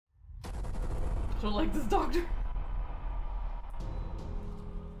I don't like this doctor.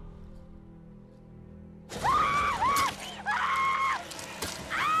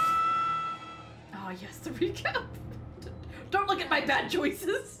 Oh yes, the recap. Don't look at my bad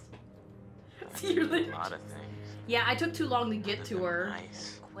choices. See you later. A lot of things. Yeah, I took too long to get to her.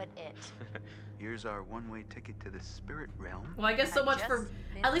 Nice. Quit it. Here's our one-way ticket to the spirit realm. Well, I guess so much for.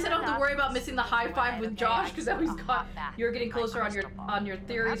 At least I don't have to worry about missing the high five with Josh, because that was got. You're getting closer on your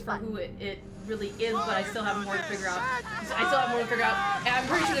theories for who it really is, but I still have more to figure out. I still have more to figure out, and I'm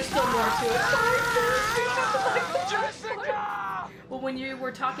pretty sure there's still more to it. Jessica! Well, when you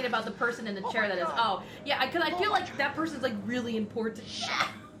were talking about the person in the chair, that is. Oh, yeah, because I feel like that person's like really important.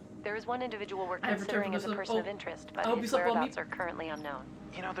 There is one individual we're I have considering as a returned person from of interest, I but hope you his slept well, whereabouts are currently unknown.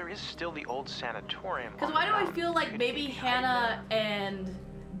 You know, there is still the old sanatorium. Because why do I feel like maybe Hannah and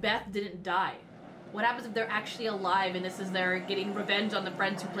Beth didn't die? What happens if they're actually alive and this is their getting revenge on the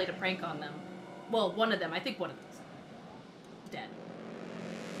friends who played a prank on them? Well, one of them. I think one of them's dead.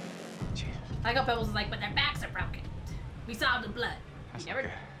 Jeez. I got Pebbles is like, but their backs are broken. We saw the blood. That's You not never...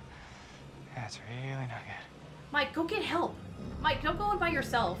 good. That's really not good. Mike, go get help. Mike, don't go in by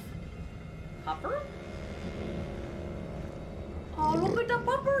yourself. Hopper? Oh, look at the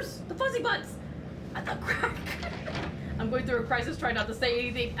puppers! The fuzzy butts! At the crack! I'm going through a crisis trying not to say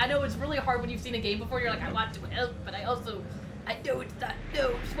anything. I know it's really hard when you've seen a game before. You're like, I want to help, but I know it's not.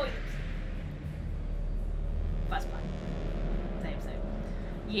 No, spoilers. FUZZBUTT. Same.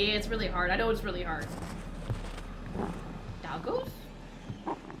 Yeah, it's really hard. I know it's really hard. Doggos?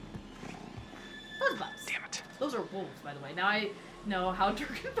 FUZZBUTTs. Damn it. Those are wolves, by the way. Now I know how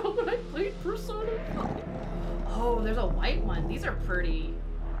Durkin felt when I played Persona 5. Oh, there's a white one. These are pretty.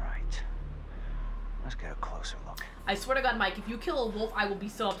 Alright. Let's get a closer look. I swear to God, Mike, if you kill a wolf, I will be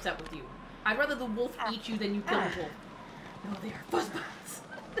so upset with you. I'd rather the wolf eat you than you kill the wolf. No, they are FUZZBUTTs.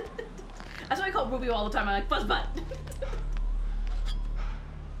 That's what I call Rubio all the time. I'm like, FUZZBUTT.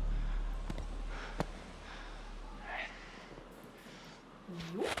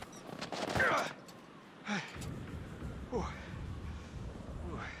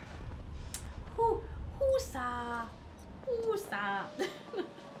 Woosa.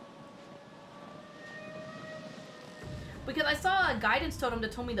 Because I saw a guidance totem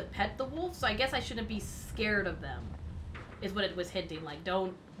that told me to pet the wolf, so I guess I shouldn't be scared of them. Is what it was hinting. Like,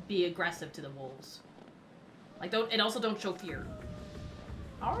 don't be aggressive to the wolves. Like, don't, and also don't show fear.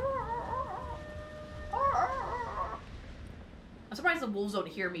 I'm surprised the wolves don't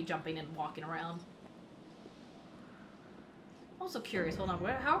hear me jumping and walking around. I'm also curious. Hold on.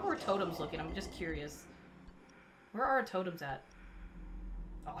 How are our totems looking? I'm just curious. Where are our totems at?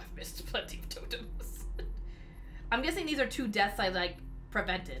 Oh, I've missed plenty of totems. I'm guessing these are two deaths I, like,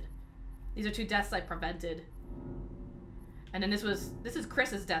 prevented. These are two deaths I prevented. And then this is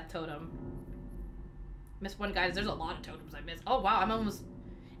Chris's death totem. Missed one, guys. There's a lot of totems I missed. Oh, wow. I'm almost...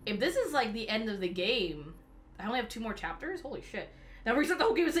 If this is, like, the end of the game... I only have 2 more chapters? Holy shit. Now restart the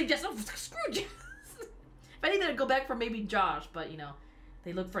whole game and say, Jess, oh, screw Jess. If anything, I'd go back for maybe Josh, but, you know,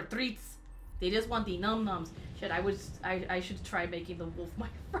 they look for treats. They just want the num-nums. Shit, I should try making the wolf my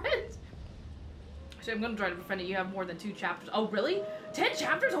friend. Actually, I'm gonna try to befriend it. You have more than 2 chapters. Oh, really? 10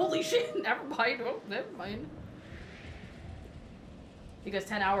 chapters? Holy shit. Never mind. Oh, never mind. Because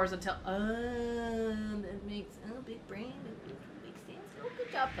 10 hours until... that makes... Oh, big brain. That makes sense. Oh,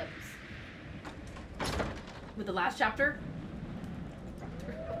 good job, Peps. With the last chapter?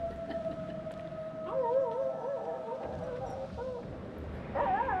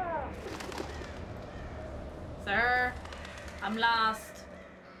 Sir, I'm lost.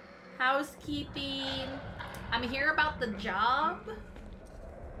 Housekeeping. I'm here about the job.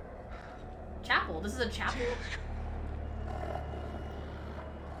 Chapel. This is a chapel?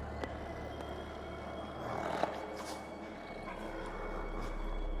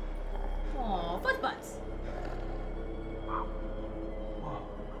 Aw, FUZZBUTTs.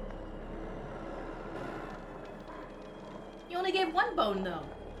 You only gave 1 bone, though.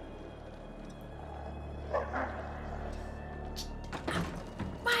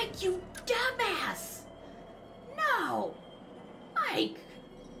 Mike, you dumbass! No! Mike!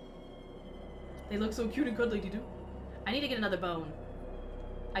 They look so cute and cuddly, you do? I need to get another bone.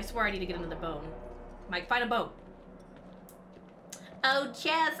 I swear I need to get another bone. Mike, find a bone. Oh,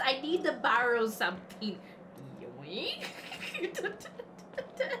 Jess, I need to borrow something. Yoink.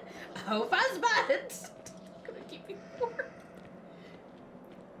 Oh, FUZZBUTT. I'm gonna keep you warm.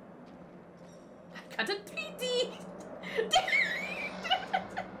 I got a 3D.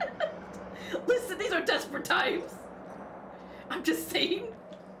 Listen, these are desperate times. I'm just saying.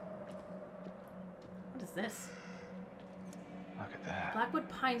 What is this? Look at that. Black Blackwood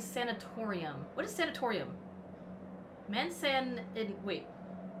Pines Sanatorium. What is sanatorium? Mansana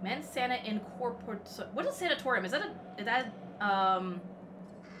Incorporated. What is sanatorium? Is that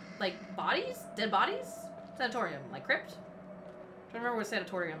like bodies? Dead bodies? Sanatorium. Like crypt? I don't remember what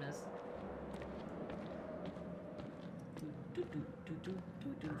sanatorium is.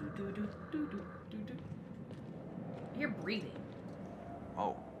 I hear breathing.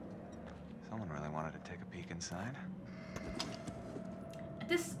 Oh. Someone really wanted to take a peek inside.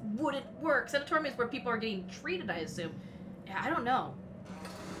 This wouldn't work. Sanatorium is where people are getting treated, I assume. Yeah, I don't know.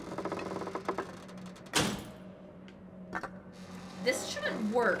 This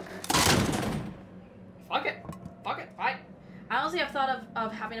shouldn't work. Fuck it. Fuck it. Fine. I honestly have thought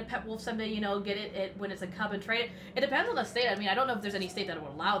of having a pet wolf someday, you know, get it when it's a cub and trade it. It depends on the state. I mean, I don't know if there's any state that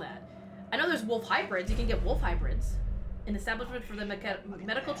would allow that. I know there's wolf hybrids. You can get wolf hybrids. An establishment for the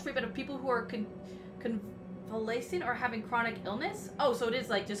medical treatment of people who are convalescing or having chronic illness. Oh, so it is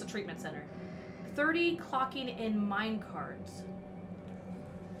like just a treatment center. 30 clocking in mine cards.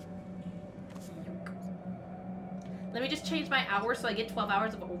 Let me just change my hours so I get 12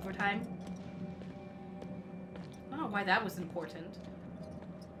 hours of overtime. I don't know why that was important.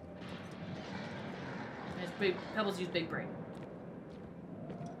 Pebbles use big brain.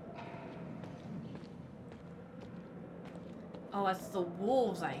 Oh, that's the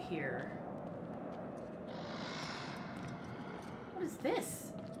wolves I hear. What is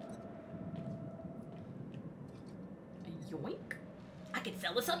this? A yoink? I can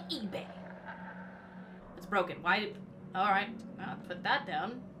sell this on eBay. It's broken. Why? Alright, I'll put that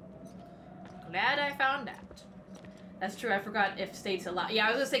down. Glad I found that. That's true, I forgot if states allow. Yeah,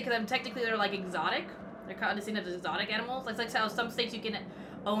 I was gonna say, because technically they're like exotic. They're kind of seen as exotic animals. It's like how some states you can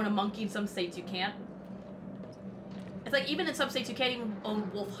own a monkey, in some states you can't. It's like even in some states you can't even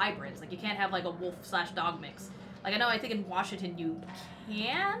own wolf hybrids. Like you can't have like a wolf/dog mix. Like I think in Washington you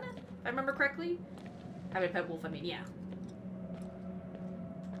can, if I remember correctly. Have a pet wolf, I mean, yeah.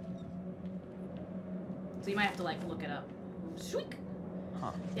 So you might have to like look it up. Shweek.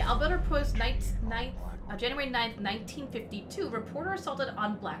 Huh. Yeah, Alberta Post January 9th, 1952, reporter assaulted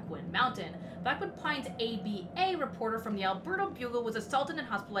on Blackwood Mountain. Blackwood Pines ABA reporter from the Alberta Bugle was assaulted and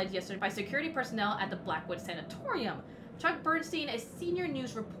hospitalized yesterday by security personnel at the Blackwood Sanatorium. Chuck Bernstein, a senior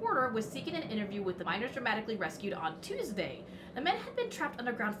news reporter, was seeking an interview with the miners dramatically rescued on Tuesday. The men had been trapped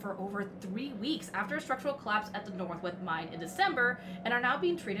underground for over 3 weeks after a structural collapse at the Northwest Mine in December and are now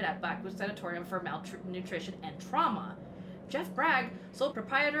being treated at Blackwood Sanatorium for malnutrition and trauma. Jeff Bragg, sole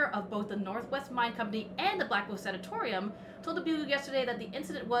proprietor of both the Northwest Mine Company and the Blackwood Sanatorium, told the Bugle yesterday that the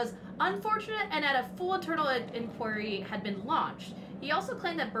incident was unfortunate and that a full internal inquiry had been launched. He also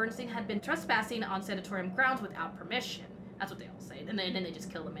claimed that Bernstein had been trespassing on sanatorium grounds without permission. That's what they all say. And then they just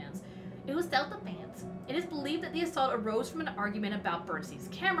kill the mans. It was self-defense. It is believed that the assault arose from an argument about Bernstein's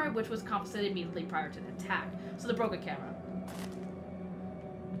camera, which was confiscated immediately prior to the attack. So the broken camera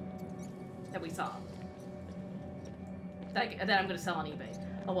that we saw. That I'm going to sell on eBay.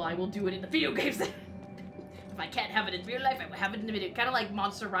 Oh, well, I will do it in the video games then. If I can't have it in real life, I will have it in the video. Kind of like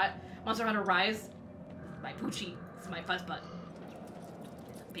Monster Hunter Rise. My Poochie. It's my FUZZBUTT.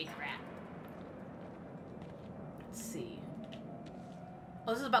 It's a big rat. Let's see.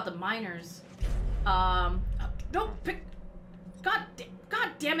 Oh, this is about the miners. Don't pick. God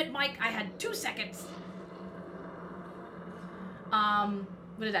damn it, Mike. I had 2 seconds.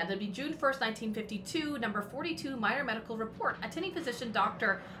 What is that? That'd be June 1st, 1952, number 42, minor medical report. Attending physician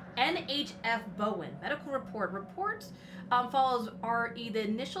Dr. N.H.F. Bowen. Medical report. Reports follows RE, the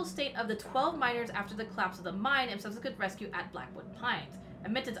initial state of the 12 miners after the collapse of the mine and subsequent rescue at Blackwood Pines.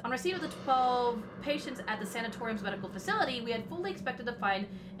 Admittance. On receipt of the 12 patients at the sanatorium's medical facility, we had fully expected to find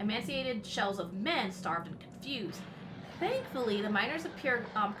emaciated shells of men, starved and confused. Thankfully, the miners appeared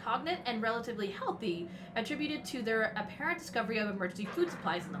cognate and relatively healthy, attributed to their apparent discovery of emergency food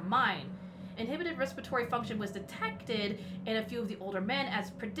supplies in the mine. Inhibited respiratory function was detected in a few of the older men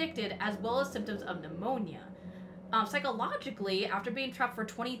as predicted, as well as symptoms of pneumonia. Psychologically, after being trapped for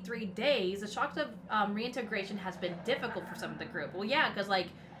 23 days, the shock of reintegration has been difficult for some of the group. Well, yeah, because like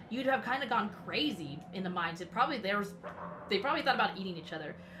you'd have kind of gone crazy in the mines. They probably thought about eating each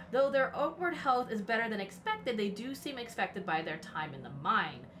other. Though their outward health is better than expected, they do seem expected by their time in the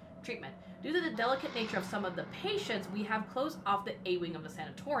mine. Treatment. Due to the delicate nature of some of the patients, we have closed off the A wing of the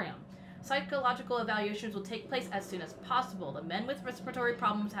sanatorium. Psychological evaluations will take place as soon as possible. The men with respiratory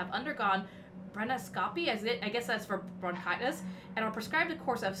problems have undergone bronchoscopy, I guess that's for bronchitis, and are prescribed a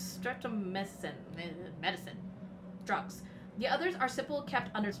course of streptomycin medicine drugs. The others are simply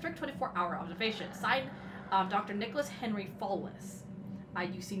kept under strict 24-hour observation. Signed, Dr. Nicholas Henry Falwis.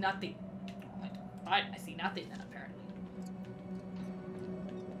 You see nothing. I see nothing then, apparently.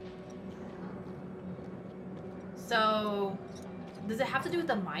 So, does it have to do with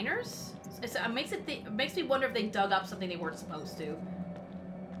the miners? It makes me wonder if they dug up something they weren't supposed to.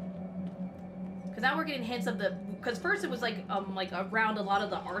 Because now we're getting hints of the... Because first it was like around a lot of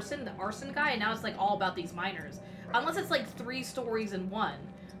the arson guy, and now it's like all about these miners. Unless it's like 3 stories in one.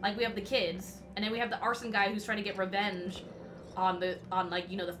 Like we have the kids, and then we have the arson guy who's trying to get revenge on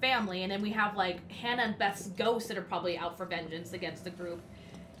like, you know, the family, and then we have like Hannah and Beth's ghosts that are probably out for vengeance against the group.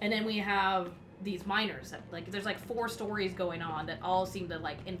 And then we have these miners that, like, there's like 4 stories going on that all seem to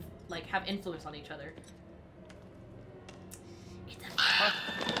like have influence on each other. It's a...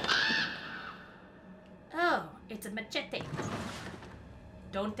 Oh, it's a machete.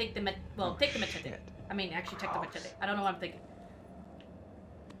 Don't take the well, take the machete. Shit. I mean, actually take the machete. I don't know what I'm thinking.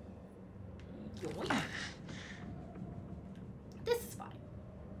 Yoink. This is fine.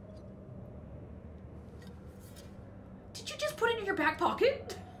 Did you just put it in your back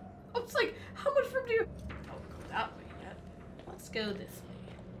pocket? I was like, how much room do you... Don't go that way yet. Let's go this way.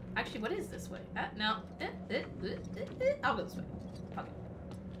 Actually, what is this way? No. I'll go this way. Okay.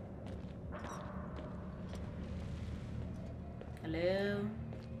 Hello?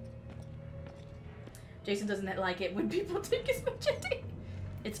 Jason doesn't like it when people take his machete.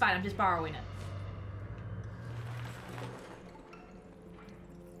 It's fine, I'm just borrowing it.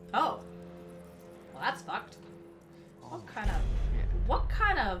 Oh. Well, that's fucked. What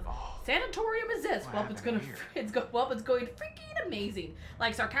kind of sanatorium is this? Well, it's going freaking amazing.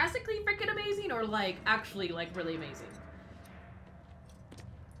 Like sarcastically freaking amazing, or like actually like really amazing.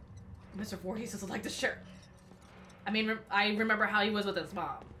 Mr. Voorhees doesn't like the shirt. I mean, I remember how he was with his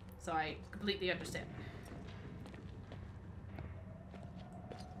mom, so I completely understand.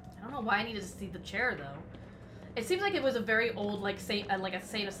 I don't know why I needed to see the chair though. It seems like it was a very old, like a sane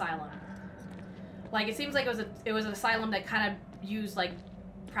asylum. Like it seems like it was an asylum that kind of used like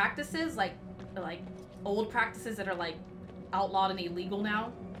practices, like old practices that are like outlawed and illegal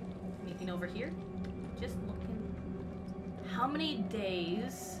now. Anything over here? Just looking. How many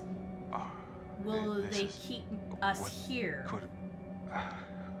days will they keep us here?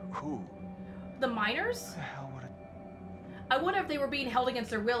 Who? The miners? What the hell would it... I wonder if they were being held against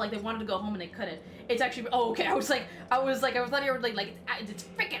their will, like they wanted to go home and they couldn't. It's actually, oh, okay. I was letting you like it's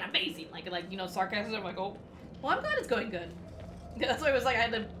freaking amazing, like you know, sarcasm. I'm like, oh, well, I'm glad it's going good. Yeah, that's why I was like, I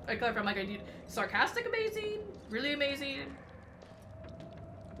had to clarify. I'm like, I need sarcastic, amazing, really amazing.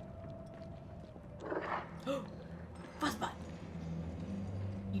 FUZZBUTT,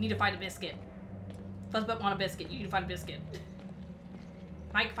 you need to find a biscuit. FUZZBUTT want a biscuit. You need to find a biscuit.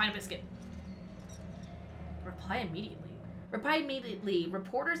 Mike, find a biscuit. Reply immediately. Reply immediately.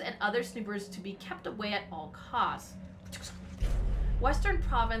 Reporters and other snoopers to be kept away at all costs. Western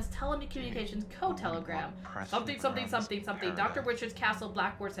Province Telecommunications Co-Telegram. Something. Dr. Richard's Castle,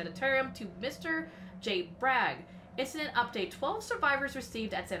 Blackboard Sanitarium to Mr. J. Bragg. Incident update. 12 survivors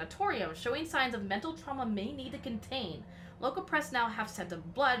received at sanatorium, showing signs of mental trauma may need to contain. Local press now have scent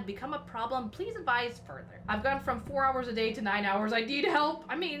of blood. Become a problem. Please advise further. I've gone from 4 hours a day to 9 hours. I need help.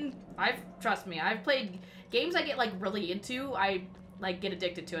 I mean, trust me, I've played games I get like really into. I like get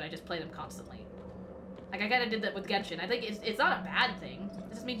addicted to, and I just play them constantly. Like I kind of did that with Genshin. I think it's not a bad thing.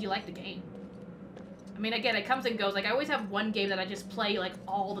 It just means you like the game. I mean, again, it comes and goes. Like I always have one game that I just play like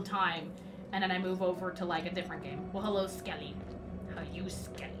all the time, and then I move over to like a different game. Well, hello, Skelly. How you,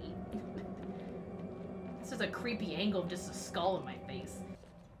 Skelly? This is a creepy angle of just a skull in my face.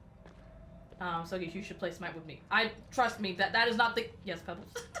 So I guess you should play Smite with me. Trust me, that is not the... Yes,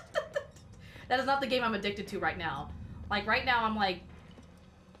 Pebbles. That is not the game I'm addicted to right now. Like, right now I'm like...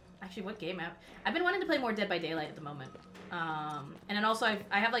 Actually, what game I've been wanting to play more Dead by Daylight at the moment. And then also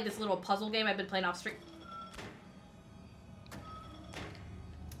I have like this little puzzle game I've been playing off stream.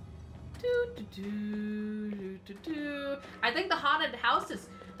 I think the haunted house is...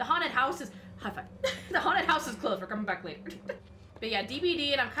 High five. The haunted house is closed. We're coming back later. But yeah,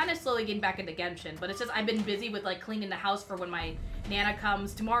 DBD, and I'm kind of slowly getting back into Genshin. But it's just I've been busy with like cleaning the house for when my Nana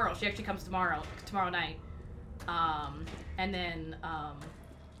comes tomorrow. She actually comes tomorrow night. And then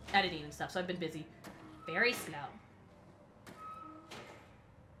editing and stuff. So I've been busy. Very slow.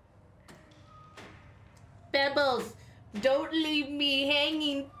 Pebbles, don't leave me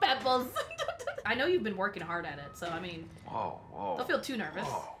hanging, Pebbles. I know you've been working hard at it, so I mean, Whoa. don't feel too nervous.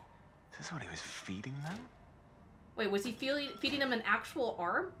 Whoa. Is this what he was feeding them? Wait, was he feeding them an actual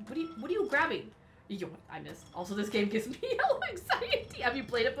arm? What are you grabbing? Yo, I missed. Also, this game gives me hella anxiety. Have you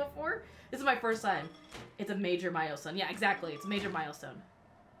played it before? This is my first time. It's a major milestone. Yeah, exactly. It's a major milestone.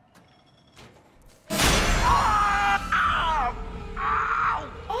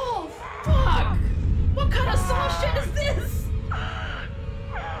 Oh, fuck! What kind of saw shit is this?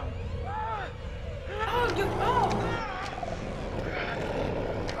 Oh,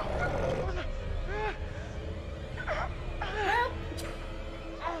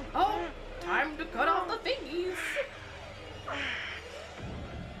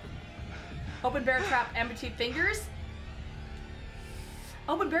 Open bear trap, amputee fingers.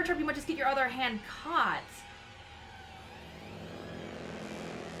 Open bear trap, you might just get your other hand caught.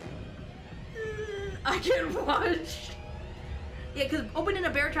 I can't watch. Yeah, because opening a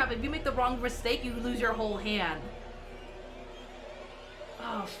bear trap, if you make the wrong mistake, you lose your whole hand.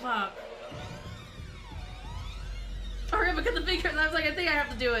 Oh, fuck. Hurry up and get the fingers. I was like, I think I have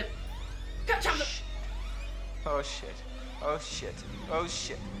to do it. Gotcha. Oh shit. Oh shit. Oh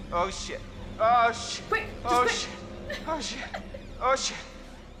shit. Oh shit. Oh shit. Quick, Oh quick. shit. Oh shit. Oh shit.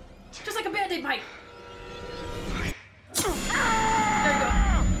 Just like a band-aid, Mike. There you go.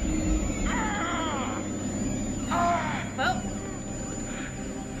 Well,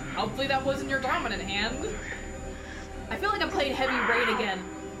 hopefully that wasn't your dominant hand. I feel like I'm playing Heavy Rain again.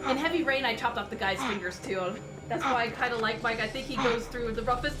 In Heavy Rain, I chopped off the guy's fingers too. That's why I kind of like Mike. I think he goes through the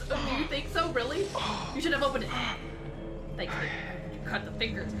roughest. Oh, you think so? Really? You should have opened it. Thanks, Mike. You cut the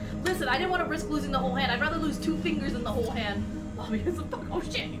fingers. Listen, I didn't want to risk losing the whole hand. I'd rather lose 2 fingers than the whole hand. Oh, because of fuck. Oh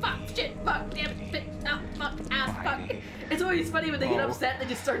shit! Fuck! Shit! Fuck! Damn it! Bitch! Oh, fuck! Ass! Fuck! It's always funny when they get upset. They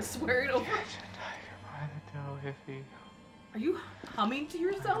just start swearing over. Are you humming to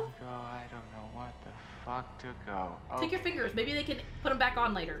yourself? I don't know what the fuck to go. Take your fingers. Maybe they can put them back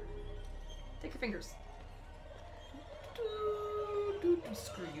on later. Take your fingers.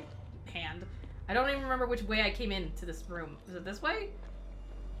 Screw you, hand. I don't even remember which way I came into this room. Is it this way?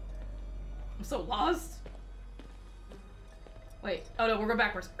 I'm so lost. Wait. Oh no, we're going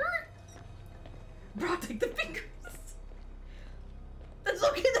backwards. Bro, take the fingers. Let's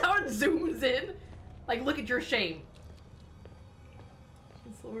look at how it zooms in. Like, look at your shame.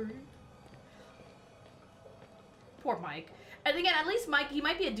 I'm sorry. Poor Mike. And again, at least Mike, he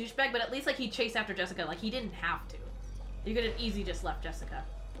might be a douchebag, but at least like he chased after Jessica. Like he didn't have to. You could have easily just left Jessica.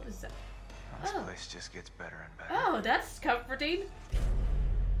 What is that? This place just gets better and better. Oh, that's comforting.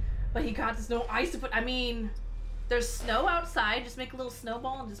 But he got the snow ice to put. I mean, there's snow outside. Just make a little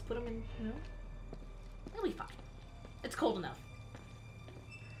snowball and just put them in. You know, it'll be fine. It's cold enough.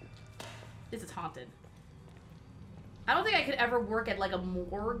 This is haunted. I don't think I could ever work at like a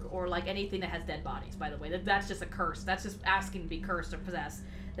morgue or like anything that has dead bodies, by the way. That's just a curse. That's just asking to be cursed or possessed.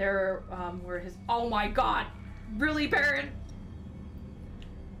 There were his... Oh my god! Really, Baron?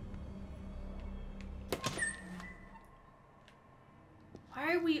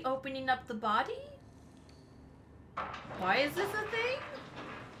 Why are we opening up the body? Why is this a thing?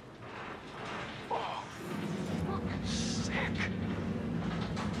 Oh, fucking sick.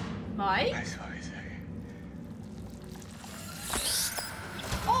 Mike? Nice fucking sick.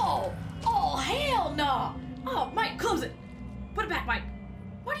 Oh! Oh, hell no! Oh, Mike, close it! Put it back, Mike.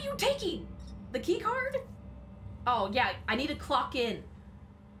 What are you taking? The key card? Oh, yeah, I need to clock in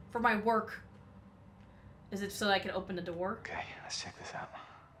for my work. Is it so I can open the door? Okay, let's check this out.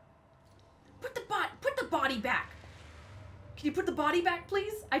 Put the body back! Can you put the body back,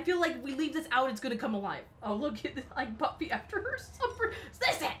 please? I feel like if we leave this out, it's gonna come alive. Oh, look at like Buffy after her supper.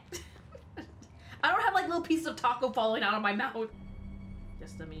 Listen! I don't have like little pieces of taco falling out of my mouth.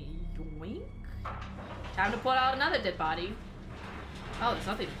 Just let me yoink. Time to put out another dead body. Oh, there's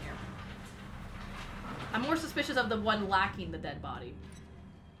nothing in here. I'm more suspicious of the one lacking the dead body.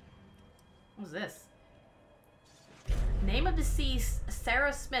 What's this? Name of deceased,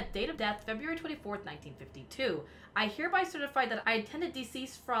 Sarah Smith. Date of death, February 24th, 1952. I hereby certify that I attended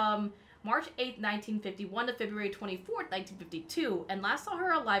deceased from March 8th, 1951 to February 24th, 1952, and last saw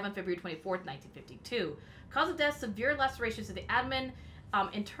her alive on February 24th, 1952. Cause of death, severe lacerations to the abdomen,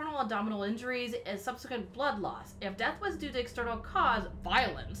 internal abdominal injuries, and subsequent blood loss. If death was due to external cause,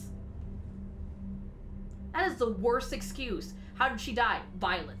 violence. That is the worst excuse. How did she die?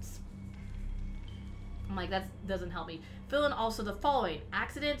 Violence. I'm like, that doesn't help me. Fill in also the following: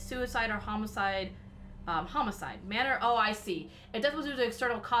 accident, suicide, or homicide. Homicide. Manner, oh, I see. If death was due to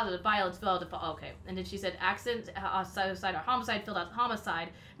external causes of violence, fill out the, okay. And then she said accident, suicide, or homicide, filled out homicide.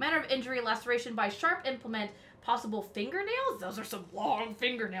 Manner of injury, laceration by sharp implement, possible fingernails? Those are some long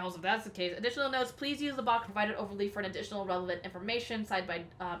fingernails if that's the case. Additional notes, please use the box provided overly for an additional relevant information, signed by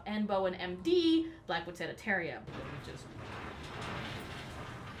N. Bowen, MD, Blackwood Sanitarium.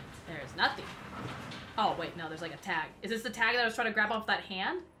 There's nothing. Oh, wait, no, there's like a tag. Is this the tag that I was trying to grab off that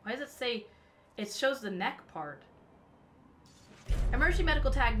hand? Why does it say... It shows the neck part. Emergency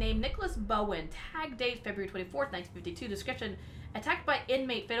medical tag name, Nicholas Bowen. Tag date, February 24th, 1952. Description, attacked by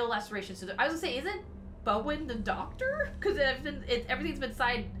inmate, fatal lacerations. I was gonna say, isn't Bowen the doctor? Because everything's been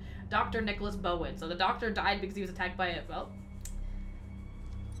signed Dr. Nicholas Bowen. So the doctor died because he was attacked by it. Well,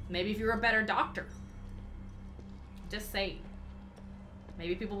 maybe if you were a better doctor. Just saying.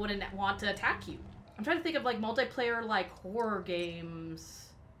 Maybe people wouldn't want to attack you. I'm trying to think of like multiplayer like horror games.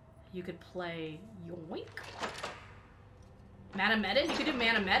 You could play Yoink. Manameddon? You could do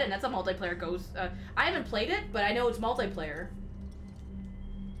Manameddon. That's a multiplayer ghost. I haven't played it, but I know it's multiplayer.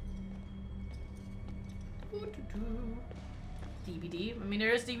 DVD? I mean,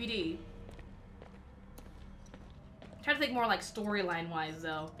 there is DVD. I'm trying to think more like storyline-wise,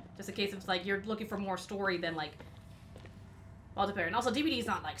 though. Just in case it's like you're looking for more story than like multiplayer. And also, DVD is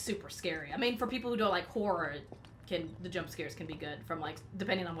not like super scary. I mean, for people who don't like horror, the jump scares can be good from like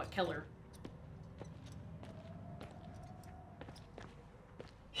depending on what killer.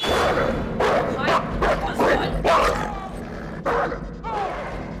 Hi, FUZZBUTT.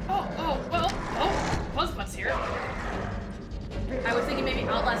 FUZZBUTT's here. I was thinking maybe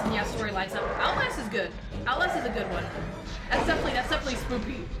Outlast and storyline stuff. Outlast is good. Outlast is a good one. That's definitely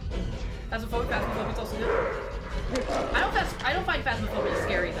spooky. Phasmophobia is also good. I don't find Phasmophobia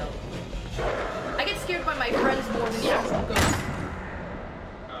scary though. I get scared by my friends more than the actual ghost.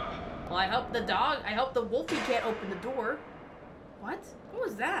 Well, I hope the wolfie can't open the door. What? What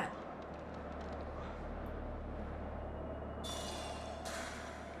was that?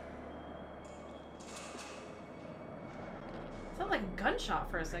 Sounded like a gunshot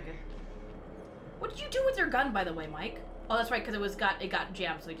for a second. What did you do with your gun, by the way, Mike? Oh, that's right, because it got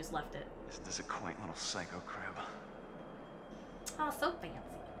jammed, so he just left it. Isn't this a quaint little psycho crib? Oh, so fancy.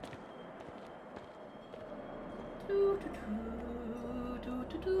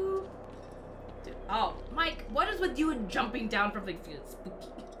 Oh, Mike, what is with you and jumping down from things? Feels spooky.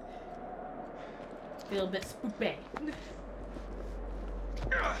 Feel a bit spoopy.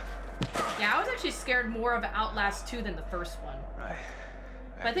 Yeah, I was actually scared more of Outlast 2 than the first one. Right.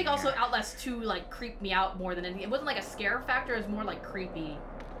 But I think also Outlast 2 like creeped me out more than anything. It wasn't like a scare factor, it was more like creepy.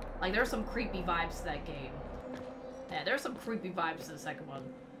 Like there were some creepy vibes to that game. Yeah, there were some creepy vibes to the second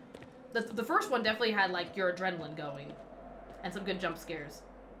one. The first one definitely had like your adrenaline going. And some good jump scares.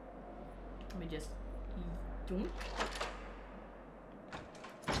 Let me just...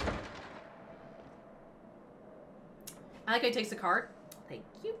 I like how he takes the card. Thank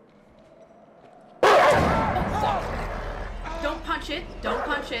you. Oh, don't punch it. Don't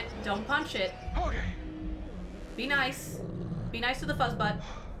punch it. Don't punch it. Okay. Be nice. Be nice to the FUZZBUTT.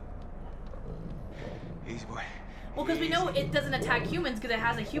 Easy, boy. Well, because we know it doesn't attack humans because it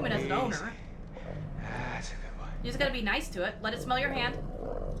has a human as an owner. That's a good one. You just gotta be nice to it. Let it smell your hand.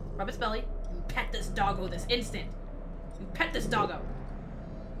 Rub its belly. You pet this doggo this instant. You pet this doggo.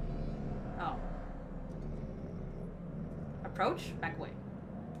 Oh. Approach? Back away.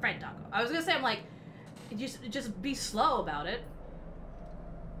 Friend doggo. I was gonna say, I'm like, just be slow about it.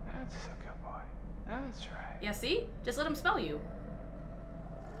 That's a good boy. That's right. Yeah, see? Just let him smell you.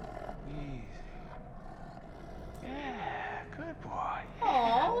 Easy. Yeah, good boy.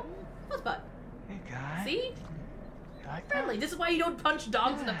 Aww. FUZZBUTT. Hey, guy. See? You like that? Friendly. This is why you don't punch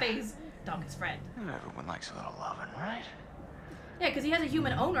dogs in the face. Dog is friend. Everyone likes a little loving, right? Yeah, because he has a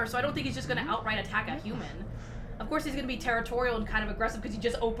human owner, so I don't think he's just gonna outright attack a human. Of course he's gonna be territorial and kind of aggressive because you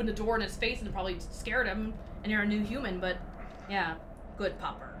just opened the door in his face and it probably scared him, and you're a new human, but yeah. Good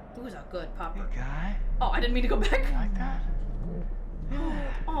popper. Who's a good popper? Hey, guy. Oh, I didn't mean to go back. You like that?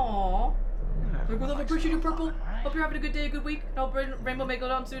 Aww. Like, well, I Likes appreciate a you, little Purple. loving, right? Hope you're having a good day, a good week. And hope Rainbow may go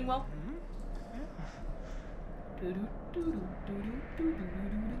down soon, well.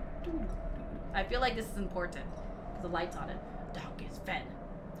 I feel like this is important because the light's on it. Dog is fed.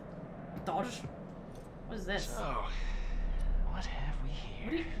 Dodge. What is this? So, what have we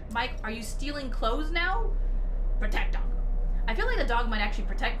here? Mike, are you stealing clothes now? Protect dog. I feel like the dog might actually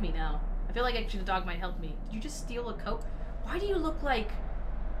protect me now. I feel like actually the dog might help me. Did you just steal a coat? Why do you look like...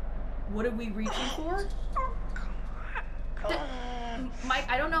 What are we reaching for? Mike,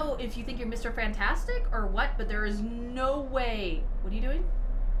 I don't know if you think you're Mr. Fantastic or what, but there is no way... What are you doing?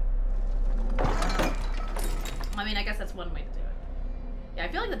 I mean, I guess that's one way to do it. Yeah, I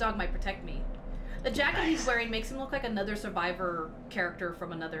feel like the dog might protect me. The jacket he's wearing makes him look like another Survivor character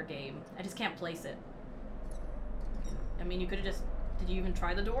from another game. I just can't place it. I mean, you could have just... Did you even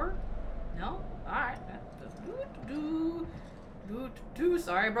try the door? No? Alright.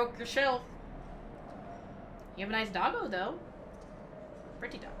 Sorry I broke your shelf. You have a nice doggo, though.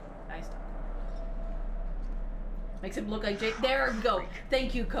 Pretty doggo. Nice doggo. Makes him look like Jake. There we go.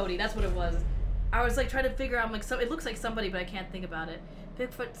 Thank you, Cody. That's what it was. I was like trying to figure out, like, it looks like somebody, but I can't think about it.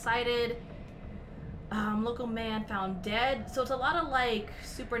 Bigfoot sighted. Local man found dead. So it's a lot of, like,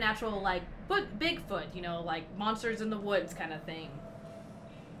 supernatural, like, Bigfoot, you know, like monsters in the woods kind of thing.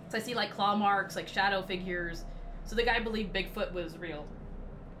 So I see, like, claw marks, like, shadow figures. So the guy believed Bigfoot was real.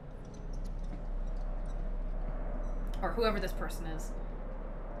 Or whoever this person is.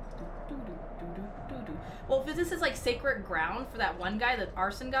 Well, if this is like sacred ground for that one guy, the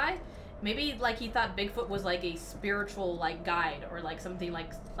arson guy, maybe like he thought Bigfoot was like a spiritual like guide or like something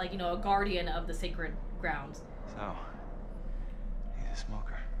like you know, a guardian of the sacred grounds. So, he's a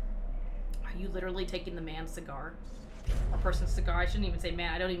smoker. Are you literally taking the man's cigar? A person's cigar? I shouldn't even say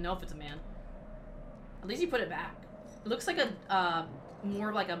man. I don't even know if it's a man. At least you put it back. It looks like a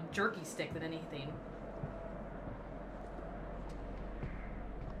more like a jerky stick than anything.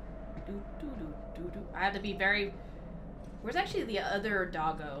 I have to be very... Where's actually the other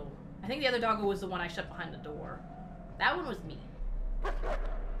doggo? I think the other doggo was the one I shut behind the door. That one was me.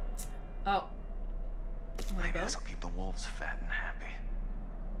 Oh. Maybe this will keep the wolves fat and happy.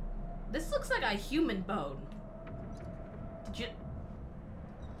 This looks like a human bone. Did you...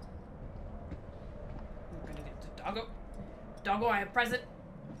 We're gonna get the doggo. Doggo, I am present.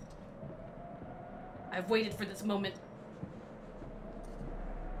 I've waited for this moment.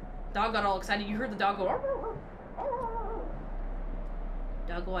 Dog got all excited. You heard the dog go.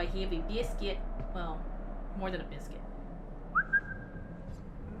 Doggo, I have a biscuit. Well, more than a biscuit.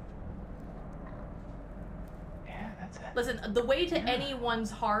 Yeah, that's it. Listen, the way to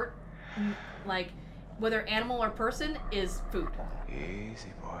anyone's heart, like, whether animal or person, is food.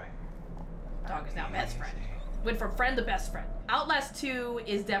 Easy, boy. Dog is now best friend. Easy. Went from friend to best friend. Outlast 2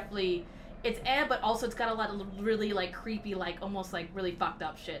 is definitely... It's but also it's got a lot of really, like, creepy, like, almost, like, really fucked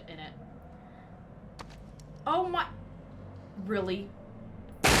up shit in it. Oh my... Really?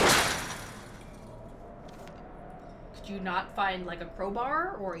 Did you not find, like, a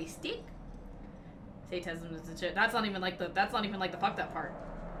crowbar or a stick? Satanism is the shit. That's not even, like, the fucked up part.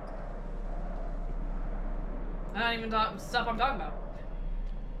 Not even stuff I'm talking about.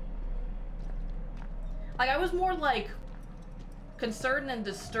 Like, I was more, like... concerned and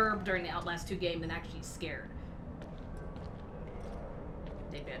disturbed during the Outlast 2 game than actually scared.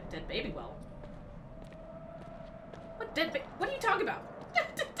 Dead baby well. What are you talking about?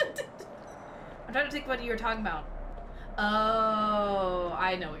 I'm trying to think what you were talking about. Oh,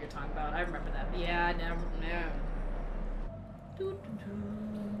 I know what you're talking about. I remember that. Yeah, I never. No.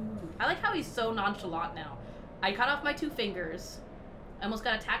 I like how he's so nonchalant now. I cut off my 2 fingers. I almost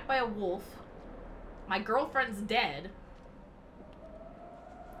got attacked by a wolf. My girlfriend's dead.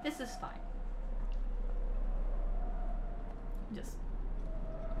 This is fine. Just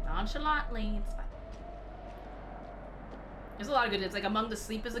nonchalantly, it's fine. There's a lot of good ones. Like Among the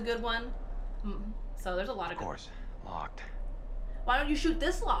Sleep is a good one. So there's a lot of good ones. Of course, locked. Why don't you shoot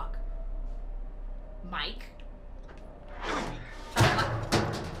this lock, Mike?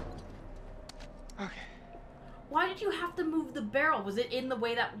 Okay. Why did you have to move the barrel? Was it in the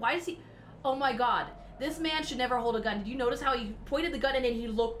way that... Why is he... Oh my god. This man should never hold a gun. Did you notice how he pointed the gun and then he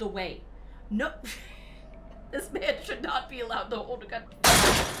looked away? No. This man should not be allowed to hold a gun.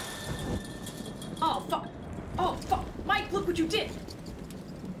 Oh, fuck. Oh, fuck. Mike, look what you did.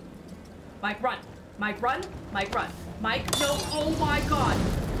 Mike, run. Mike, run. Mike, run. Mike, no. Oh my god.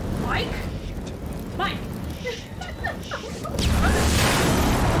 Mike? Mike.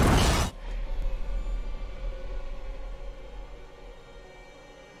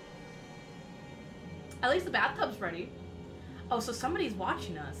 At least the bathtub's ready. Oh, so somebody's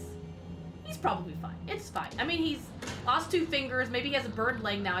watching us. He's probably fine. It's fine. I mean, he's lost 2 fingers. Maybe he has a bird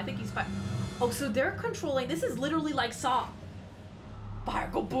leg now. I think he's fine. Oh, so they're controlling. This is literally like Saw. Fire,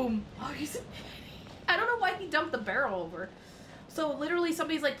 go boom. Oh, I don't know why he dumped the barrel over. So literally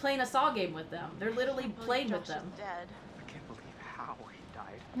somebody's like playing a Saw game with them. They're literally playing with them. Dead. I can't believe how he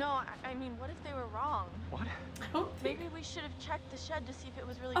died. No, I mean, what if they were wrong? What? I don't think... Maybe we should have checked the shed to see if it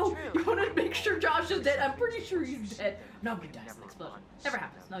was really Oh, true. you want to make sure Josh is dead? I'm pretty sure he's dead. Nobody dies in an explosion. Never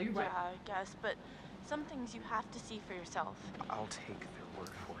happens. No, you're right. Yeah, I guess, but some things you have to see for yourself. I'll take their word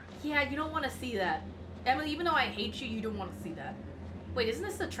for it. Yeah, you don't want to see that. Emily, even though I hate you, you don't want to see that. Wait, isn't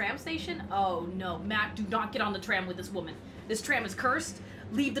this the tram station? Oh, no. Matt, do not get on the tram with this woman. This tram is cursed.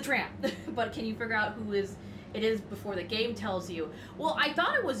 Leave the tram. But can you figure out who it is before the game tells you? Well, I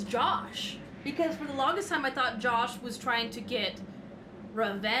thought it was Josh. Because for the longest time, I thought Josh was trying to get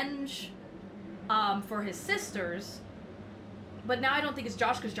revenge for his sisters. But now I don't think it's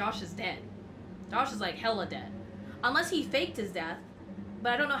Josh because Josh is dead. Josh is like hella dead. Unless he faked his death.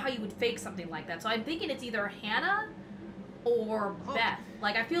 But I don't know how you would fake something like that. So I'm thinking it's either Hannah or Beth.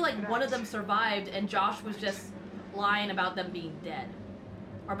 Like, I feel like one of them survived and Josh was just lying about them being dead.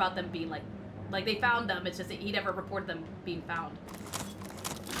 Or about them being like they found them. It's just that he never reported them being found.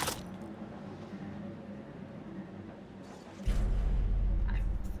 I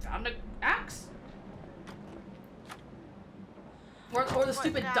found an axe. Or the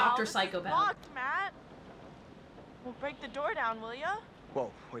stupid doctor psychopath. Locked, Matt. We'll break the door down, will ya? Whoa,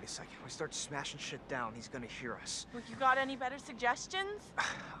 wait a second. If we start smashing shit down, he's gonna hear us. Well, you got any better suggestions?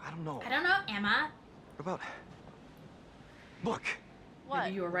 I don't know. I don't know, Emma. What about... Look! What?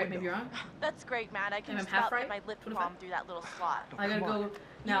 Maybe you were right, maybe you're wrong. That's great, Matt. I can I'm just half about right? get my lip 25? balm through that little slot. I gotta Come go on.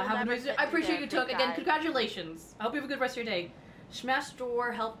 now. will Have a never nice. fit I through appreciate there, you, Took. big Again, guy. congratulations. I hope you have a good rest of your day. Smash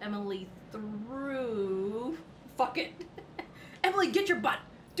door, help Emily through. Fuck it. Emily, get your butt.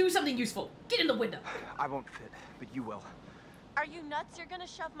 Do something useful. Get in the window. I won't fit, but you will. Are you nuts? You're gonna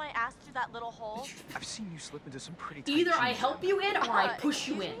shove my ass through that little hole? I've seen you slip into some pretty tight Either I jeans. help you in or I push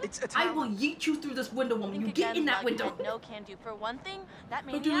you in. It's a I towel. will yeet you through this window woman. Think You get again, in that like window. I no can do. For one thing, that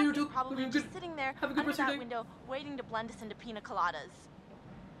Okay, you maniac do. is probably Okay, just good. sitting there Have a good under rest of your that day. window waiting to blend us into pina coladas.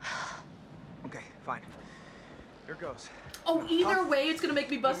 Okay, fine. Here goes. Oh, either way, it's gonna make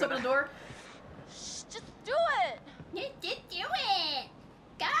me bust open the door. Shh, just do it! Just do it.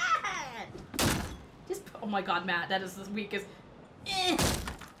 God. Just. Oh my God, Matt, that is the weakest. Eh.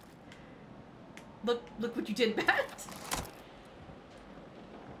 Look what you did, Matt.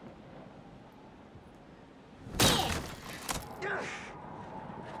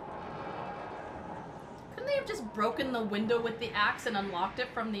 Couldn't they have just broken the window with the axe and unlocked it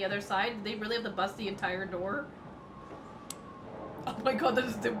from the other side? Did they really have to bust the entire door? Oh my God, that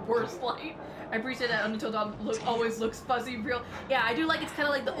is the worst light. I appreciate that Until Dawn always looks fuzzy real. Yeah, I do like it's kind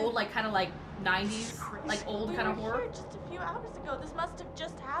of like the old, like kind of like 90s, like old kind of We were horror. here just a few hours ago. This must have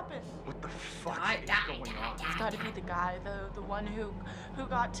just happened. What the fuck Die, is die, going die, on? die. It's gotta be the guy, the one who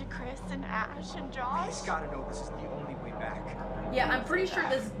got to Chris and Ash and Josh. He's gotta know this is the only way back. Yeah, I'm pretty sure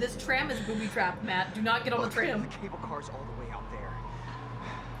this tram is booby trapped, Matt. Do not get on the Look, tram. The cable car's all the way out there.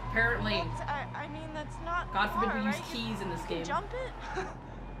 Apparently. I mean, that's not God forbid far, we use right? keys in this You can game. jump it?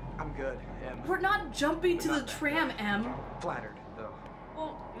 I'm good, Em. We're not jumping to We're the not that tram, good. Em. Flattered, though.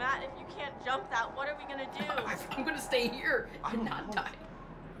 Well, Matt, if you can't jump that, what are we gonna do? I'm gonna stay here and not die.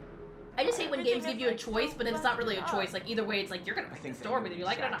 I just hate when Everything games give is, you a like, choice, so but it's not really a messed choice. up. Like either way, it's like you're gonna I pick think this door whether you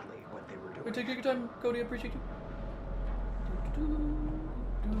like it or not. exactly what they were doing. Take your time, Cody. I appreciate you.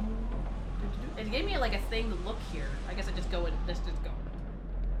 It gave me like a thing to look here. I guess I just go and let's just go.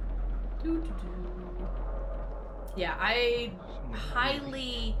 Yeah, I Someone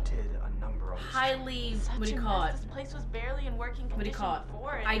highly, did a number on this highly. Such What do you a call mess. it? This place was barely in working What do you condition call it?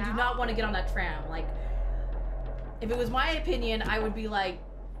 before, and I do now- not want to get on that tram. Like, if it was my opinion, I would be like,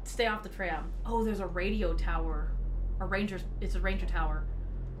 stay off the tram. Oh, there's a radio tower. It's a ranger tower.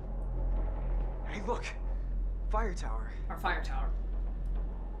 Hey, look! Fire tower. Or fire tower.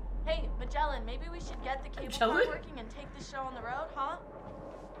 Hey, Magellan, maybe we should get the cable Magellan? car working and take this show on the road, huh?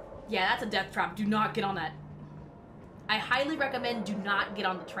 Yeah, that's a death trap. Do not get on that. I highly recommend do not get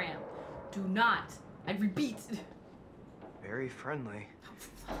on the tram. Do not. I repeat. Very friendly.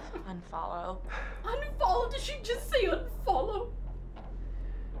 Unfollow. Unfollow? Did she just say unfollow?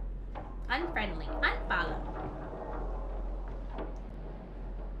 Unfriendly. Unfollow.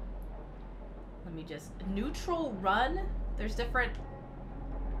 Let me just... Neutral run? There's different...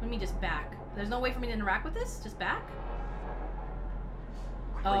 Let me just back. There's no way for me to interact with this? Just back?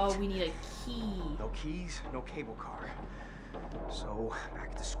 Oh, Great. we need a key. No keys, no cable car. So,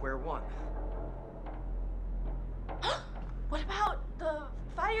 back to square one. What about the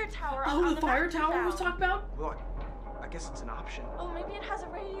fire tower? Oh, on the fire map we tower was found? talked about? Well, I guess it's an option. Oh, maybe it has a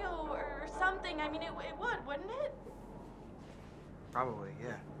radio or something. I mean, it would, wouldn't it? Probably,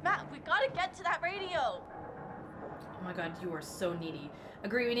 yeah. Matt, we gotta get to that radio. Oh my god, you are so needy.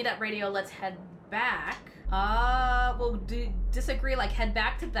 Agree, we need that radio. Let's head back. Well, disagree, like head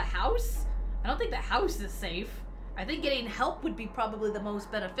back to the house? I don't think the house is safe. I think getting help would be probably the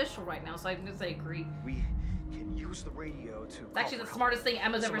most beneficial right now, so I'm gonna say agree. We can use the radio to. It's actually the smartest thing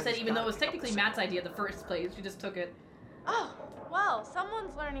Emma's ever said, even though it was technically Matt's idea in the first place. She just took it. Oh, well,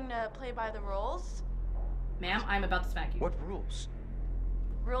 someone's learning to play by the rules. Ma'am, I'm about to smack you. What rules?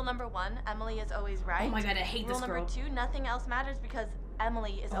 Rule number 1, Emily is always right. Oh my god, I hate Rule this girl. number 2, nothing else matters because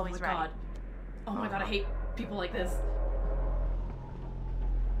Emily is Oh always my right. god. Oh my god, I hate people like this.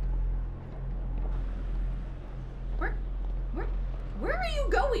 Where are you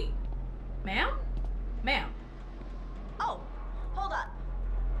going? Ma'am? Ma'am. Oh, hold up.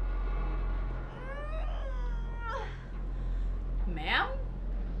 Ma'am?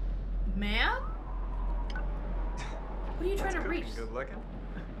 Ma'am? What are you trying to reach? Good looking.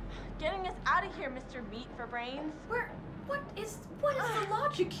 Getting us out of here, Mr. Meat for Brains. What is the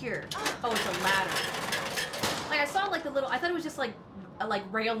logic here? Oh, it's a ladder. Like I saw like the little, I thought it was just like a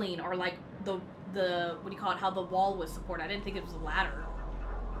railing or like the what do you call it, how the wall was supported. I didn't think it was a ladder.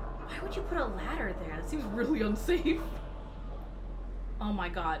 Why would you put a ladder there? That seems really unsafe. Oh my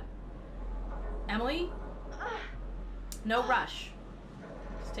god. Emily? No rush.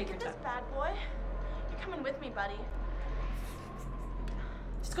 Just take your This time. bad boy. You're coming with me, buddy.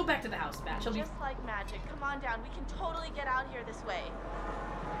 Just go back to the house, Matt. She'll be. Just like magic. Come on down. We can totally get out here this way.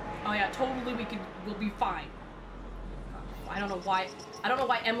 Oh yeah, totally. We'll be fine. I don't know why. I don't know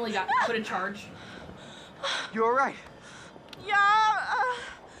why Emily got put in charge. You all right? Yeah.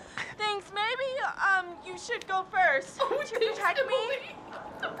 Thanks. Maybe you should go first to protect me.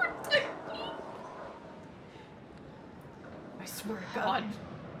 Protect me. I swear to God.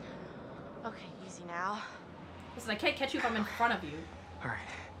 Okay, easy now. Listen, I can't catch you if I'm in front of you. All right.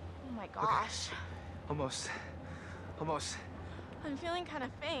 Oh my gosh. Almost. I'm feeling kind of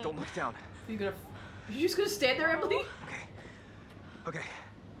faint. Don't look down. You're just gonna stand there, Emily? Okay.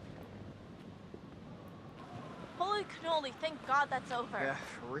 Holy cannoli, thank God that's over. Yeah,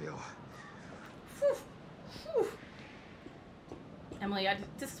 for real. Whew. Whew. Emily,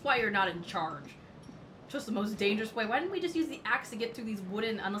 this is why you're not in charge. Just the most dangerous way. Why didn't we just use the axe to get through these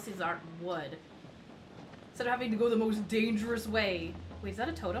wooden, unless these aren't wood? Instead of having to go the most dangerous way. Wait, is that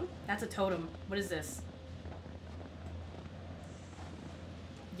a totem? That's a totem. What is this?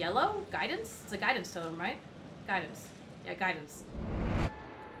 Yellow? Guidance? It's a guidance totem, right? Guidance. Yeah, guidance.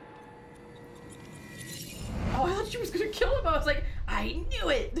 Oh, I thought she was gonna kill him. I was like, I knew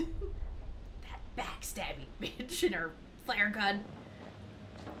it! That backstabbing bitch in her flare gun.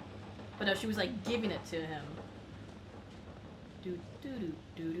 But no, she was like giving it to him. What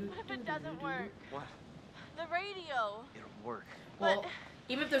if it doesn't work? What? The radio. It'll work. Well,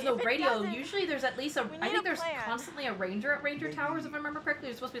 even if there's no if it radio, doesn't, usually there's at least a. we I need think a there's plan. constantly a ranger at ranger towers, if I remember correctly.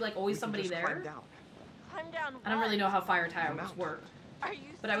 There's supposed to be like always We can somebody just there. climb down. Climb down. I don't really know how fire towers out. work, Are you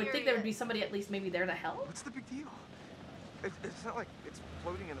but I would think there would be serious? somebody at least maybe there to help. What's the big deal? It's not like it's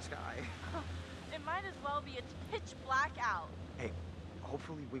floating in the sky. It might as well be a pitch black out. Hey,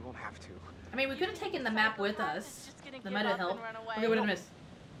 hopefully we won't have to. I mean, we could have taken the map with us. Just gonna That give might have up and helped. run away. Okay, what did I miss?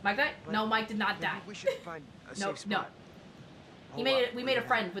 Mike died? But No, Mike did not Maybe die. we should find a No, safe no. spot. He made it. We made a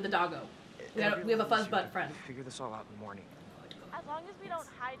friend with the doggo. We have a Everyone's here FUZZBUTT to friend. Figure this all out in the morning. As long as we don't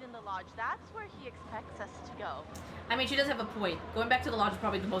hide in the lodge, that's where he expects us to go. I mean, she does have a point. Going back to the lodge is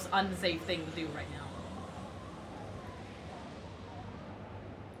probably the most unsafe thing to do right now.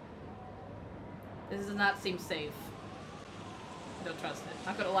 This does not seem safe. I don't trust it.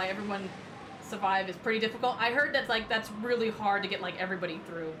 Not gonna lie, everyone survive is pretty difficult. I heard that's really hard to get like everybody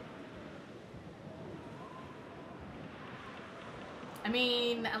through. I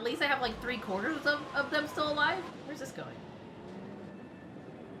mean, at least I have like 3/4 of them still alive. Where's this going?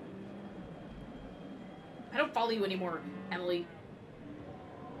 I don't follow you anymore, Emily.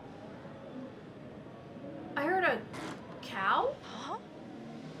 I heard a cow? Huh?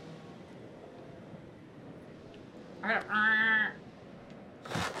 I heard a...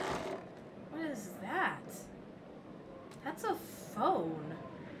 What is that? That's a phone.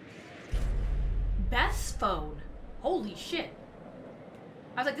 Beth's phone. Holy shit.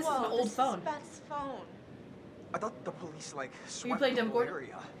 I was like, this is an old phone. This is Beth's phone. I thought the police like you swept playing the Dumb whole Gordon?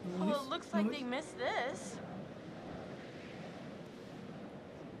 area. Well, it looks like they missed this.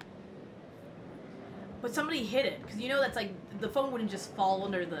 But somebody hit it, because you know that's like, the phone wouldn't just fall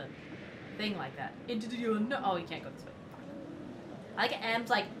under the thing like that. Into the unknown. Oh, you can't go this way. I like Em's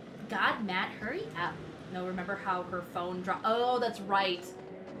like, God, Matt, hurry up. No, remember how her phone dropped? Oh, that's right.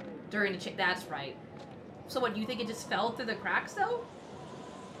 During the that's right. So what, you think it just fell through the cracks, though?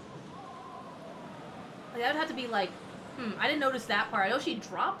 Like, that would have to be like, I didn't notice that part. I know she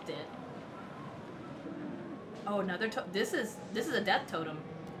dropped it. Oh, another this is a death totem.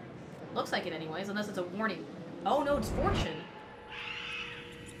 Looks like it anyways, unless it's a warning. Oh no, it's fortune.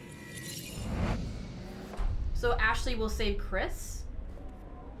 So Ashley will save Chris?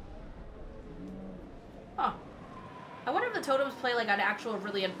 Huh. I wonder if the totems play like an actual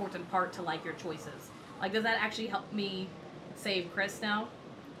really important part to like your choices. Like, does that actually help me save Chris now?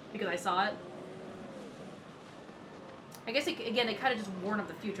 Because I saw it? I guess, again, it kind of just warn of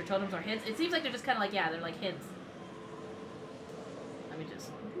the future. Totems are hints. It seems like they're just kind of like, yeah, they're like hints. Let me just...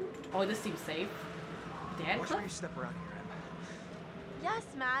 Oh, this seems safe. Dan Watch where you Cliff? step around here, Em. Yes,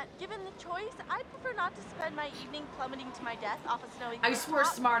 Matt. Given the choice, I'd prefer not to spend my evening plummeting to my death off a snowy I swear,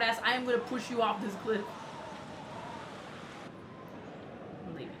 cliff-top. smartass, I am going to push you off this cliff.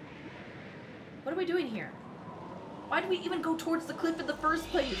 I'm leaving. What are we doing here? Why did we even go towards the cliff in the first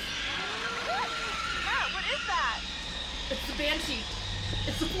place? Matt, what is that? It's the Banshee.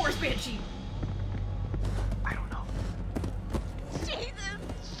 It's the Forest Banshee. I don't know. Jesus!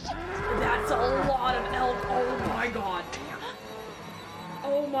 That's a lot of elk. Oh my god.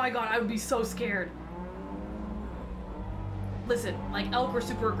 Oh my god, I would be so scared. Listen, like, elk are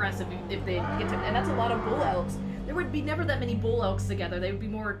super aggressive if they get to... And that's a lot of bull elks. There would be never that many bull elks together. They would be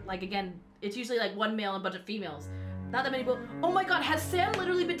more, like, again, it's usually like one male and a bunch of females. Not that many bull. Oh my god, has Sam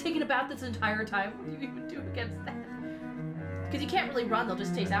literally been taking a bath this entire time? What do you even do against that? Because you can't really run, they'll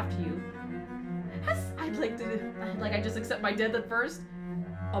just chase after you. I'd like to, like, I just accept my death at first.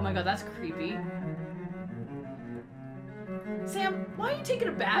 Oh my god, that's creepy. Sam, why are you taking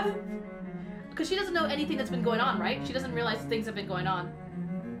a bath? Because she doesn't know anything that's been going on, right? She doesn't realize things have been going on.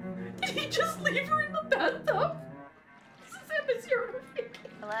 Did he just leave her in the bathtub? Sam is here.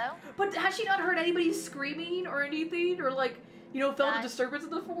 Hello? But has she not heard anybody screaming or anything? Or, like, you know, felt a disturbance in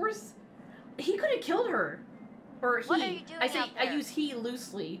the force? He could have killed her. Or he. What are you doing I say, out there? I use he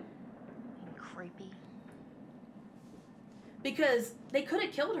loosely. Creepy. Because they could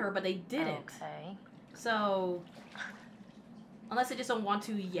have killed her, but they didn't. Okay. So, unless they just don't want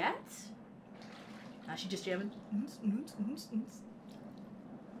to yet. Nah, she just jamming.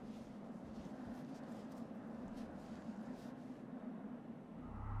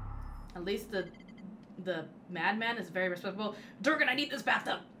 At least the madman is very respectable. Durgan, I need this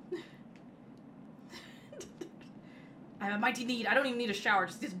bathtub. I have a mighty need. I don't even need a shower.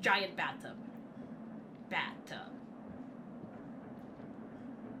 Just this giant bathtub. Bathtub.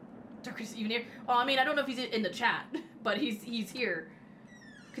 Durgan's even here. Oh, I mean, I don't know if he's in the chat, but he's here.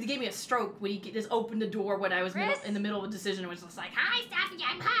 Because he gave me a stroke when he just opened the door when I was in the middle of a decision and was just like, "Hi, Staffy,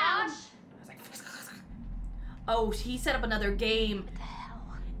 I'm home." I was like, oh, he set up another game. What the hell?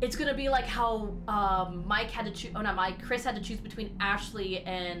 It's gonna be like how Mike had to choose. Oh, not Mike. Chris had to choose between Ashley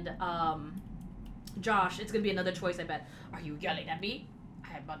and Josh. It's gonna be another choice, I bet. Are you yelling at me?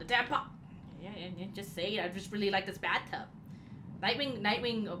 I'm on the damn pop. Yeah, just say it. I just really like this bathtub.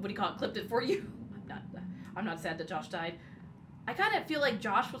 Nightwing. What do you call it? Clipped it for you. I'm not sad that Josh died. I kind of feel like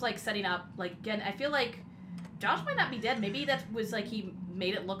Josh was like setting up. Like again, I feel like Josh might not be dead. Maybe that was like he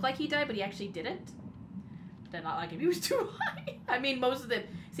made it look like he died, but he actually didn't. Then not like if he was too high. I mean, most of them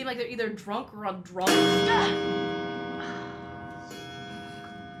seem like they're either drunk or on drugs.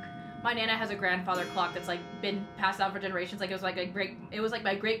 My Nana has a grandfather clock that's like been passed down for generations. Like it was like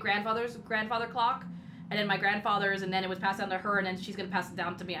my great grandfather's grandfather clock, and then my grandfather's, and then it was passed down to her, and then she's gonna pass it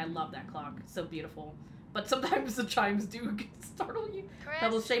down to me. I love that clock. It's so beautiful. But sometimes the chimes do startle you.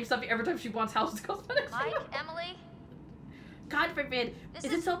 Double shame stuff every time she wants house cosmetics. Mike, Emily. God forbid. Is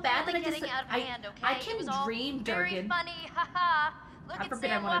it so bad that I just I can dream, Durgan. Very funny, haha. Look God at forbid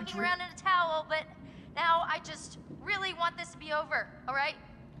Sam I wanna walking dream. around in a towel, but now I just really want this to be over. All right?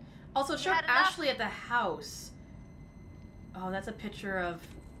 Also, show had enough? Ashley at the house. Oh, that's a picture of.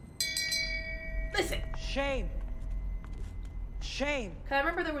 Listen. Shame. Shame. Cause I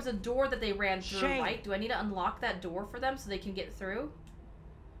remember there was a door that they ran through, Shame. right? Do I need to unlock that door for them so they can get through?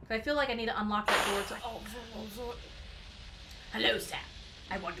 Cause I feel like I need to unlock that door to. Oh, hello, Sam.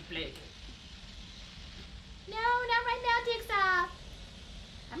 I want to play a game. No, not right now, Jigsaw.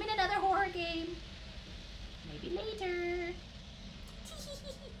 I'm in another horror game. Maybe later.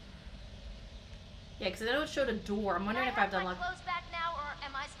 Yeah, because I know it showed a door. I'm wondering if I have to unlock. Can I have my clothes back now, or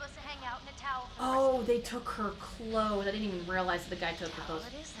am I supposed to hang out in a towel for the Oh, rest they took her clothes. I didn't even realize that the guy took her of the clothes.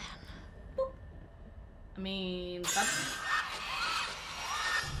 What is that? Boop. I mean, that's...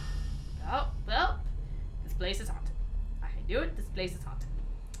 Oh, well, this place is haunted. I knew it. This place is haunted.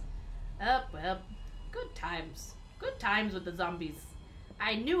 Oh, well, good times. Good times with the zombies.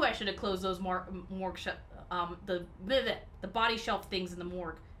 I knew I should have closed those morgue the body shelf things in the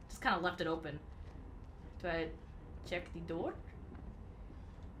morgue. Just kind of left it open. Do I check the door?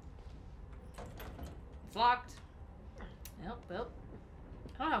 It's locked. Well.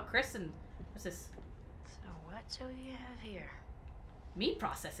 I don't know, Chris and... What's this? So what do you have here? Meat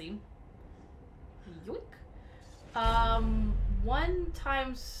processing. Yoink. 1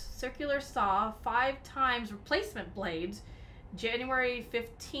 times circular saw, 5 times replacement blades. January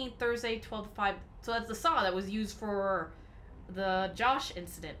 15th, Thursday, 12 to 5. So that's the saw that was used for the Josh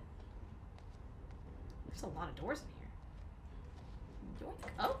incident. There's a lot of doors in here.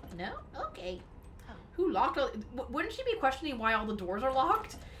 Yoink. Oh, no? Okay. Oh. Who locked all... Wouldn't she be questioning why all the doors are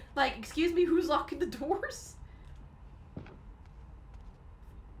locked? Like, excuse me, who's locking the doors?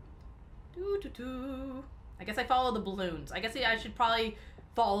 Doo-doo-doo. I guess I follow the balloons. I guess I should probably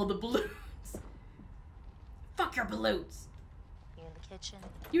follow the balloons. Fuck your balloons. You in the kitchen?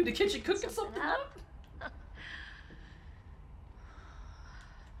 You in the kitchen cooking something up?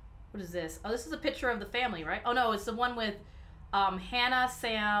 What is this? Oh, this is a picture of the family, right? Oh, no, it's the one with Hannah,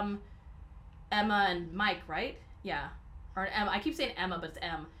 Sam, Emma, and Mike, right? Yeah. Or Emma. I keep saying Emma, but it's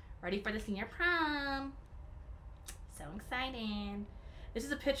M. Ready for the senior prom. So exciting. This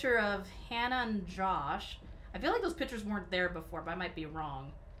is a picture of Hannah and Josh. I feel like those pictures weren't there before, but I might be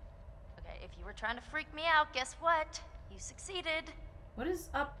wrong. Okay, if If you were trying to freak me out, guess what? You succeeded. What is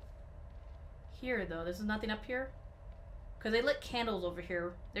up here, though? There's nothing up here? Because they lit candles over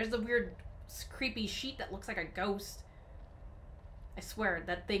here. There's the weird, creepy sheet that looks like a ghost. I swear,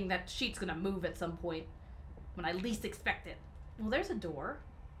 that sheet's gonna move at some point. When I least expect it. Well, there's a door.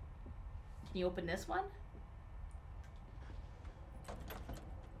 Can you open this one?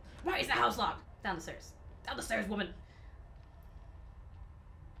 Why is the house locked? Down the stairs. Down the stairs, woman.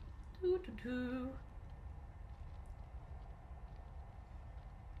 Doo -doo -doo.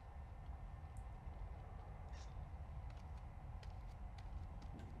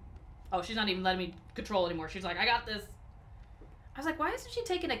 Oh, she's not even letting me control anymore. She's like, I got this. I was like, why isn't she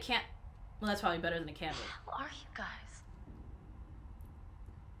taking a can... Well, that's probably better than a candle. Who are you guys?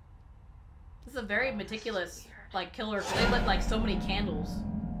 This is a very meticulous, like, killer. They lit, like, so many candles.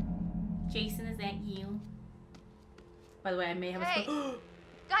 Jason, is that you? By the way, I may have Hey, a...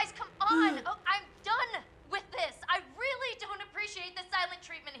 guys, come on! Oh, I'm done with this. I really don't appreciate the silent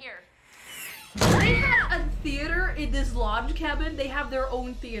treatment here. They have a theater in this lodge cabin. They have their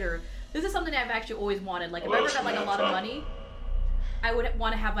own theater. This is something I've actually always wanted. Like, if I ever got, like, a lot of money, I would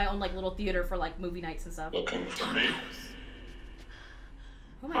want to have my own, like, little theater for, like, movie nights and stuff. Looking for me?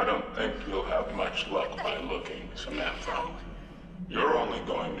 Oh I don't think you'll have much luck by looking, Samantha. You're only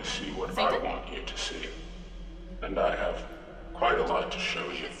going to see what I want you to see. And I have quite a lot to show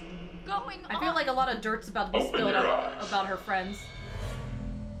you. Going on? I feel like a lot of dirt's about to be Open spilled your out eyes. about her friends.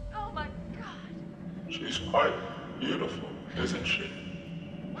 Oh my god. She's quite beautiful, isn't she?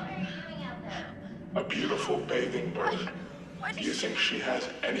 What are you doing out there? A beautiful bathing bird. What Do you think she has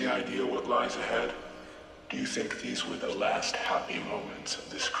any idea what lies ahead? Do you think these were the last happy moments of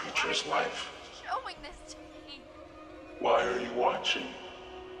this creature's life? Showing this to me. Why are you watching?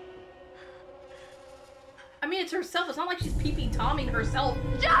 I mean, it's herself. It's not like she's pee-pee-tomming herself.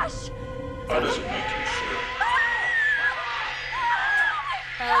 Josh! How does it make you feel?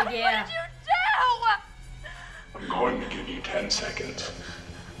 Oh, yeah. What did you do? I'm going to give you 10 seconds.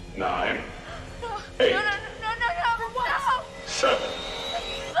 9, No, 8, no, 7.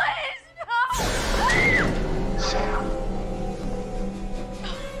 please, no! Sam.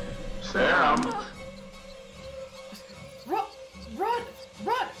 Sam. Run! Run!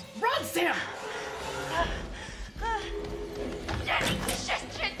 Run! Run, Sam!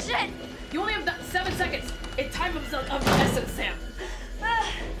 Shit! You only have 7 seconds. It's time of the essence, Sam.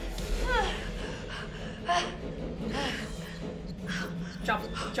 Jump,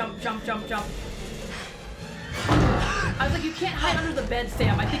 jump, jump, jump, jump. I was like, you can't hide under the bed,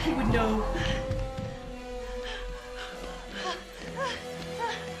 Sam. I think he would know.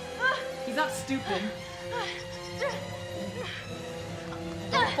 He's not stupid.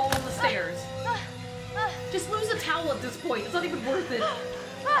 Don't fall on the stairs. Just lose a towel at this point. It's not even worth it.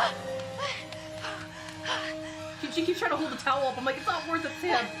 She keeps trying to hold the towel up. I'm like, it's not worth it,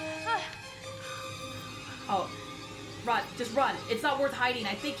 Sam. Oh. Run. Just run. It's not worth hiding.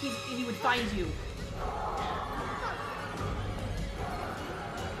 I think he would find you.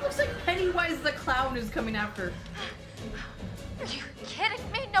 Looks like Pennywise the clown is coming after. Are you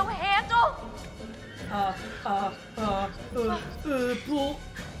kidding me? No handle? Pull.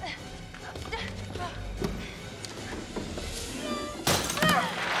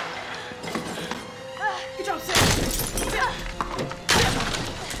 Good job, Sam.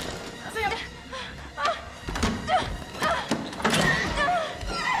 Sam.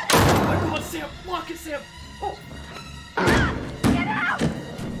 Come on, Sam. Lock it, Sam. Oh. Get out!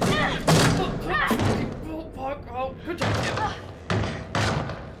 Oh, good job, Sam.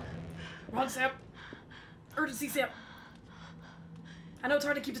 Run, Sam. Urgency, Sam. I know it's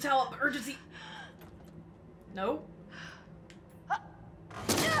hard to keep the towel up, but urgency. No?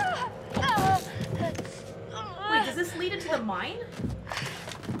 Wait, does this lead into the mine?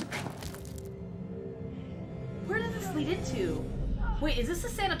 Where does this lead into? Wait, is this a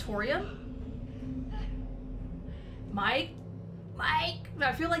sanatorium? Mike? No,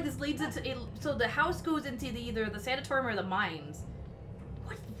 I feel like this leads into it. So the house goes into either the sanatorium or the mines.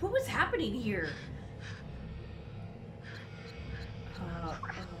 What was happening here?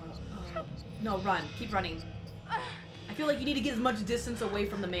 No, run. Keep running. I feel like you need to get as much distance away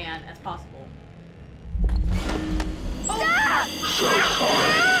from the man as possible. Oh!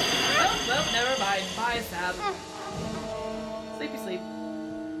 Well, never mind. Bye, Sam. Sleepy sleep.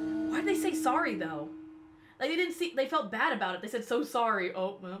 Why did they say sorry, though? Like, they didn't see... They felt bad about it. They said, so sorry.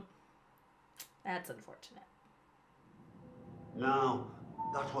 Oh, well. That's unfortunate. Now,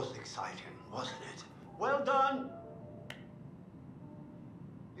 that was exciting, wasn't it? Well done!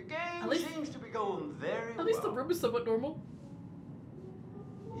 The game seems to be going very well. At least the room is somewhat normal.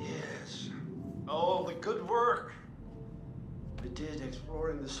 Yes. all the good work we did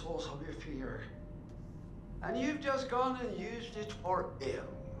exploring the source of your fear. And you've just gone and used it for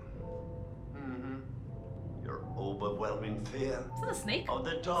ill. Mm-hmm. Your overwhelming fear Is that a snake? of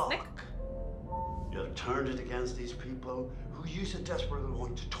the dark. Snake? You have turned it against these people who use it desperately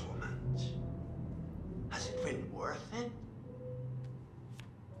want to torment. Has it been worth it?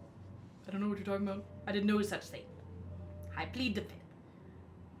 I don't know what you're talking about. I didn't know such thing. I plead the fifth.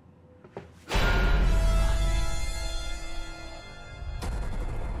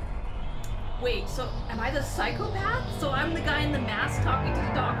 Wait, so am I the psychopath? So I'm the guy in the mask talking to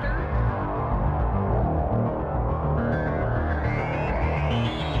the